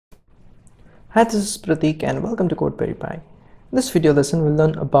Hi, this is Pratik and welcome to Code PyPy. In this video lesson, we'll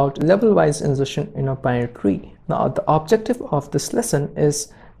learn about level-wise insertion in a binary tree. Now, the objective of this lesson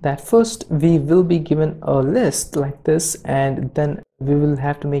is that first we will be given a list like this, and then we will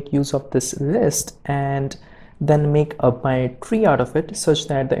have to make use of this list and then make a binary tree out of it such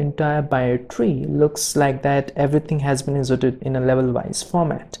that the entire binary tree looks like that everything has been inserted in a level-wise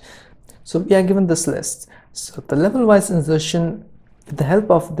format. So we are given this list. So the level-wise insertion with the help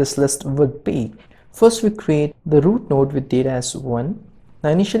of this list would be, first we create the root node with data as 1. Now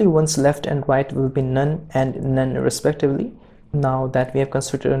initially one's left and right will be none and none respectively. Now that we have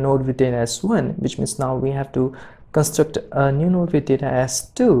constructed a node with data as 1, which means now we have to construct a new node with data as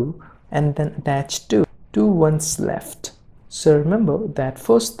 2 and then attach 2 to one's left. So remember that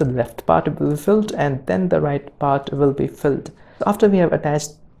first the left part will be filled and then the right part will be filled. So after we have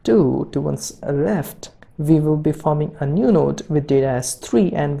attached 2 to one's left, we will be forming a new node with data as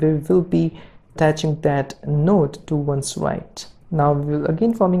 3 and we will be attaching that node to one's right. Now we will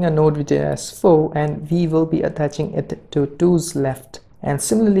again forming a node with data as 4 and we will be attaching it to 2's left, and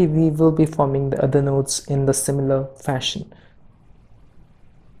similarly we will be forming the other nodes in the similar fashion.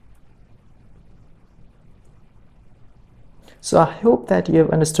 So I hope that you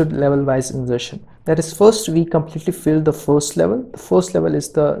have understood level-wise insertion. That is, first we completely filled the first level. The first level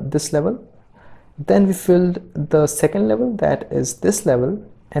is this level. Then we filled the second level, that is this level,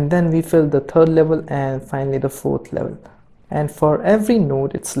 and then we filled the third level and finally the fourth level. And for every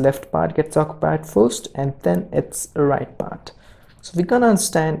node, its left part gets occupied first and then its right part. So we're gonna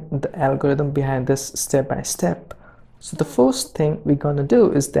understand the algorithm behind this step by step. So the first thing we're gonna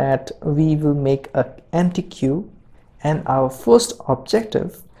do is that we will make an empty queue, and our first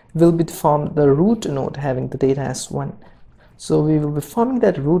objective will be to form the root node having the data as 1. So we will be forming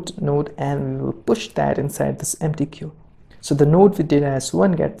that root node and we will push that inside this empty queue. So the node with data as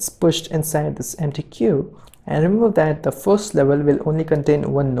 1 gets pushed inside this empty queue, and remember that the first level will only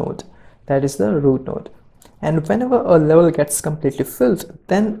contain one node, that is the root node. And whenever a level gets completely filled,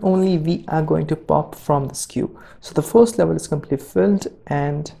 then only we are going to pop from this queue. So the first level is completely filled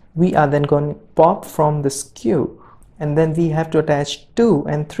and we are then going to pop from this queue, and then we have to attach 2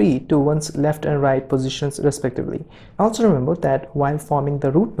 and 3 to one's left and right positions respectively. Also remember that while forming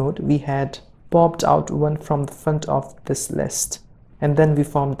the root node, we had popped out one from the front of this list, and then we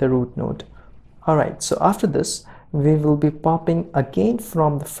formed the root node. Alright, so after this, we will be popping again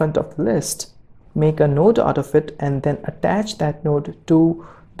from the front of the list, make a node out of it, and then attach that node to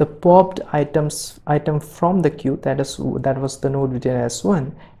the popped item from the queue, that was the node with data as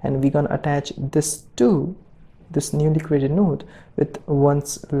 1, and we're gonna attach this to this newly created node with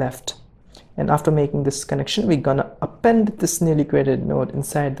one's left. And after making this connection, we're gonna append this newly created node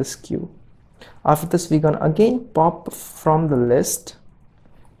inside this queue. After this, we're gonna again pop from the list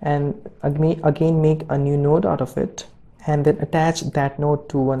and again make a new node out of it and then attach that node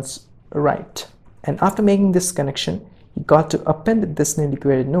to one's right. And after making this connection, you got to append this newly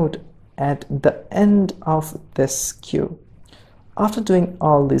created node at the end of this queue. After doing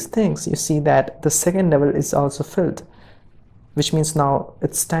all these things, you see that the second level is also filled, which means now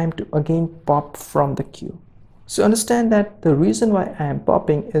it's time to again pop from the queue. So understand that the reason why I am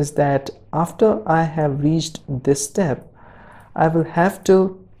popping is that after I have reached this step, I will have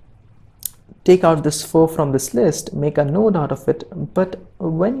to take out this 4 from this list, make a node out of it. But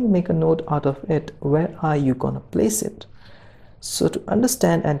when you make a node out of it, where are you gonna place it? So to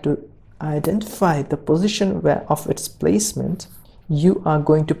understand and to identify the position of its placement, you are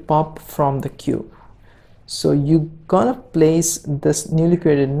going to pop from the queue. So you're gonna place this newly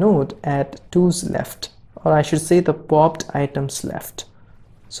created node at 2's left, or I should say the popped item's left.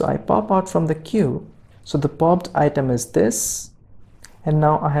 So I pop out from the queue. So the popped item is this, and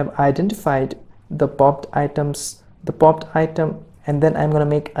now I have identified the popped item, and then I'm gonna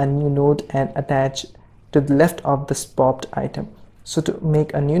make a new node and attach to the left of this popped item. So to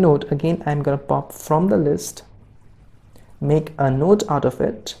make a new node, again I'm gonna pop from the list, make a node out of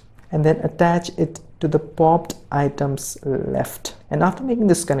it, and then attach it to the popped item's left. And after making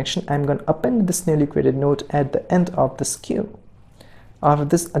this connection, I'm going to append this newly created node at the end of this queue. After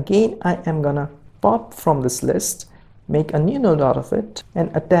this, again I am gonna pop from this list, make a new node out of it,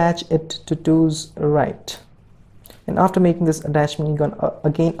 and attach it to 2's right. And after making this attachment, you're gonna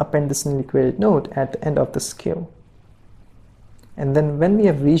again append this newly created node at the end of this queue. And then when we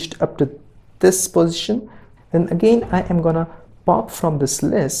have reached up to this position, then again I am gonna pop from this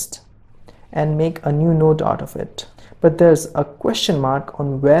list and make a new node out of it. But there's a question mark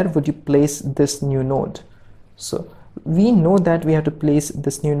on where would you place this new node. So we know that we have to place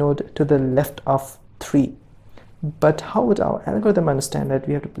this new node to the left of 3. But how would our algorithm understand that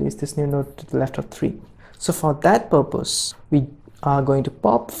we have to place this new node to the left of 3? So for that purpose, we are going to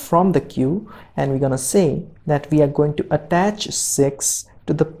pop from the queue, and we're going to say that we are going to attach 6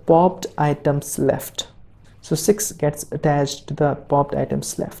 to the popped items left. So 6 gets attached to the popped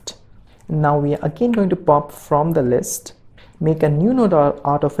items left. Now we are again going to pop from the list, make a new node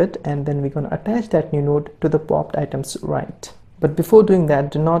out of it, and then we're going to attach that new node to the popped items right. But before doing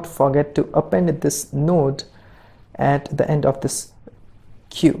that, do not forget to append this node at the end of this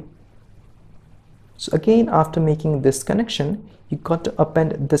queue. So again, after making this connection, you got to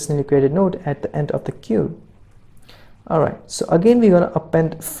append this newly created node at the end of the queue. Alright, so again we're going to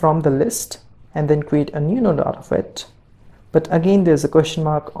append from the list and then create a new node out of it. But again, there's a question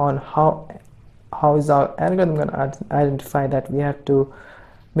mark on how is our algorithm going to identify that we have to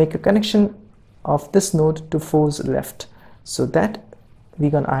make a connection of this node to 4's left. So that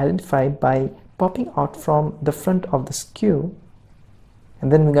we're going to identify by popping out from the front of this queue,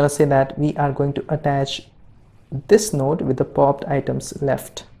 and then we're going to say that we are going to attach this node with the popped items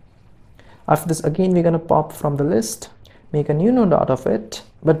left. After this, again we're going to pop from the list, make a new node out of it,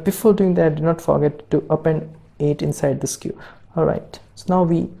 but before doing that, do not forget to append 8 inside this queue. Alright, so now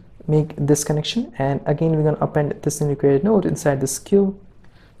we make this connection, and again we're going to append this newly created node inside this queue.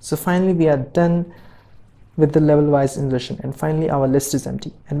 So finally we are done with the level-wise inversion, and finally our list is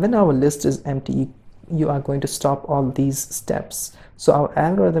empty. And when our list is empty, you are going to stop all these steps. So our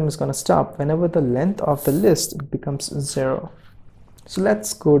algorithm is going to stop whenever the length of the list becomes 0. So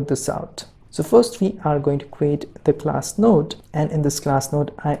let's code this out. So first we are going to create the class node, and in this class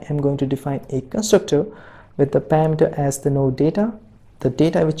node I am going to define a constructor with the parameter as the node data, the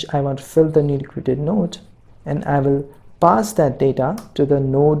data which I want to fill the newly created node, and I will pass that data to the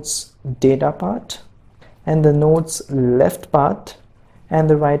node's data part, and the node's left part, and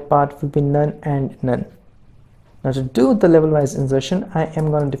the right part will be none and none. Now to do the level-wise insertion, I am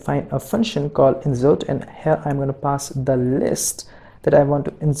going to define a function called insert, and here I'm going to pass the list that I want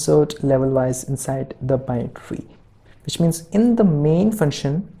to insert level-wise inside the binary tree, which means in the main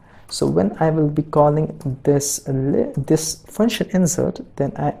function. So when I will be calling this function insert,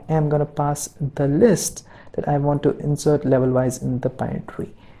 then I am going to pass the list that I want to insert level-wise in the binary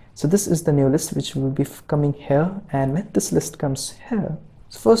tree. So this is the new list which will be coming here, and when this list comes here,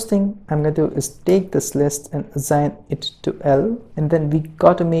 so first thing I'm going to do is take this list and assign it to L, and then we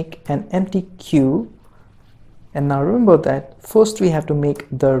got to make an empty queue. And now remember that first we have to make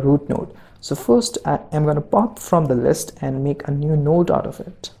the root node. So first I am going to pop from the list and make a new node out of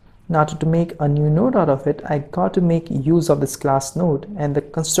it. Now to make a new node out of it, I got to make use of this class node and the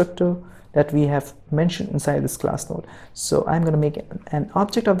constructor that we have mentioned inside this class node. So I'm going to make an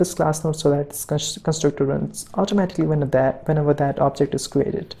object of this class node so that this constructor runs automatically whenever that object is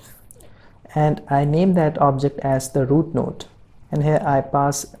created. And I name that object as the root node. And here I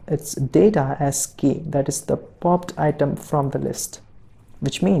pass its data as k, that is the popped item from the list,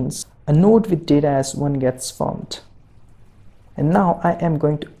 which means a node with data as 1 gets formed. And now I am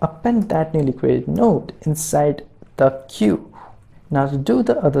going to append that newly created node inside the queue. Now to do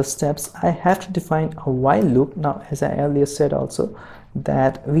the other steps, I have to define a while loop. Now, as I earlier said also,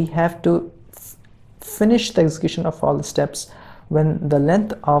 that we have to finish the execution of all the steps when the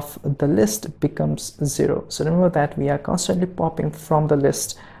length of the list becomes 0. So remember that we are constantly popping from the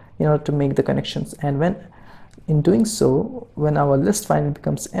list in order to make the connections, and when in doing so, when our list finally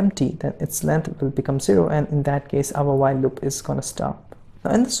becomes empty, then its length will become 0, and in that case our while loop is going to stop.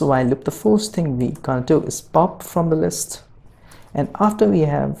 Now in this while loop, the first thing we gonna do is pop from the list, and after we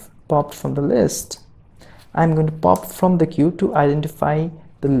have popped from the list, I'm going to pop from the queue to identify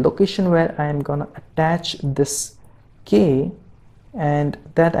the location where I am gonna attach this k, and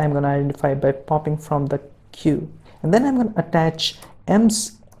that I'm going to identify by popping from the queue. And then I'm going to attach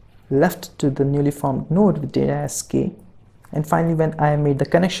m's left to the newly formed node with data as k. And finally, when I have made the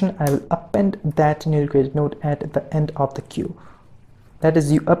connection, I will append that newly created node at the end of the queue. That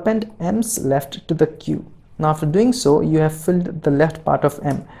is, you append m's left to the queue. Now after doing so, you have filled the left part of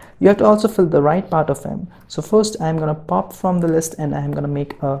m. You have to also fill the right part of m. So first I'm going to pop from the list and I'm going to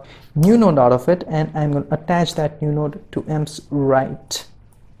make a new node out of it, and I'm going to attach that new node to m's right.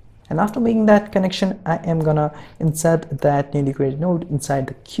 And after making that connection, I am going to insert that newly created node inside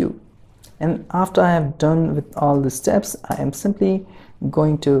the queue. And after I have done with all the steps, I am simply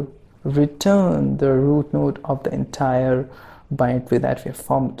going to return the root node of the entire binary tree that we have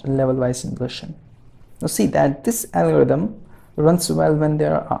formed level-wise inversion. Now see that this algorithm runs well when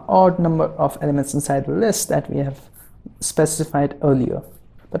there are odd number of elements inside the list that we have specified earlier.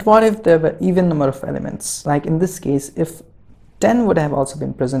 But what if there were even number of elements? Like in this case, if 10 would have also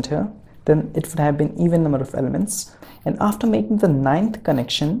been present here, then it would have been even number of elements. And after making the 9th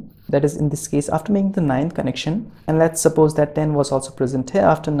connection, that is in this case after making the 9th connection, and let's suppose that 10 was also present here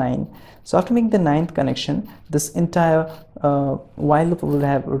after 9. So after making the 9th connection, this entire while loop would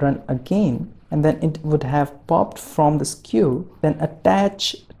have run again, and then it would have popped from this queue, then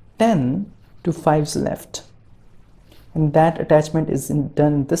attach 10 to 5's left. And that attachment is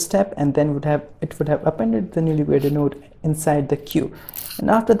done in this step, and then it would have appended the newly created node inside the queue. And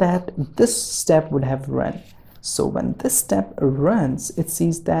after that, this step would have run. So when this step runs, it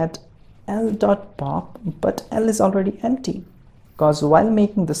sees that L.pop, but L is already empty, because while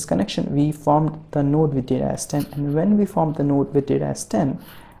making this connection, we formed the node with data as 10, and when we formed the node with data as 10,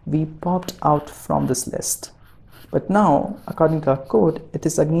 we popped out from this list. But now, according to our code, it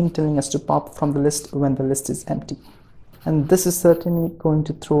is again telling us to pop from the list when the list is empty. And this is certainly going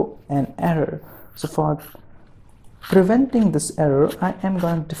to throw an error. So for preventing this error, I am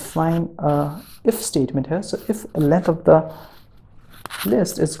going to define a if statement here. So if length of the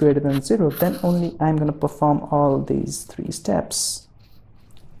list is greater than 0, then only I'm going to perform all these 3 steps.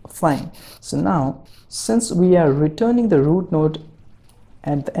 Fine. So now, since we are returning the root node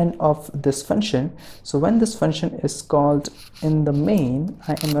at the end of this function, so when this function is called in the main,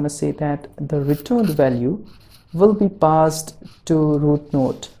 I am going to say that the returned value will be passed to root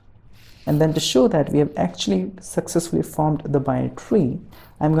node. And then to show that we have actually successfully formed the binary tree,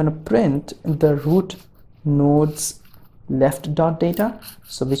 I'm going to print the root node's left dot data,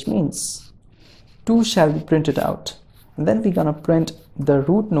 so which means 2 shall be printed out. And then we're going to print the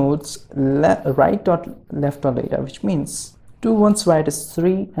root node's right dot left dot data, which means 2 one's right is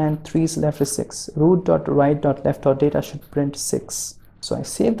 3 and 3's left is 6. Root dot right dot left dot data should print 6. So I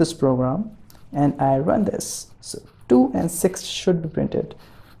save this program and I run this. So 2 and 6 should be printed.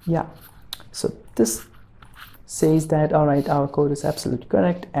 Yeah, so this says that all right, our code is absolutely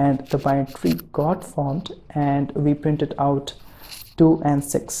correct, and the binary tree got formed and we printed out 2 and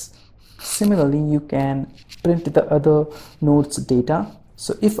 6. Similarly, you can print the other nodes data.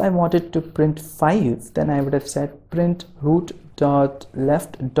 So if I wanted to print 5, then I would have said print root dot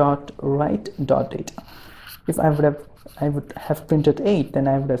left dot right dot data. If I would have printed 8, then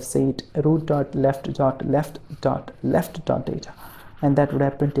I would have said root dot left dot left dot left dot data, and that would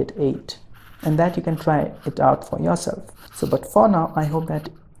have printed 8. And that you can try it out for yourself. So but for now, I hope that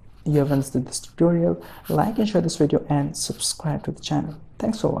you have understood this tutorial. Like and share this video and subscribe to the channel.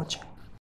 Thanks for watching.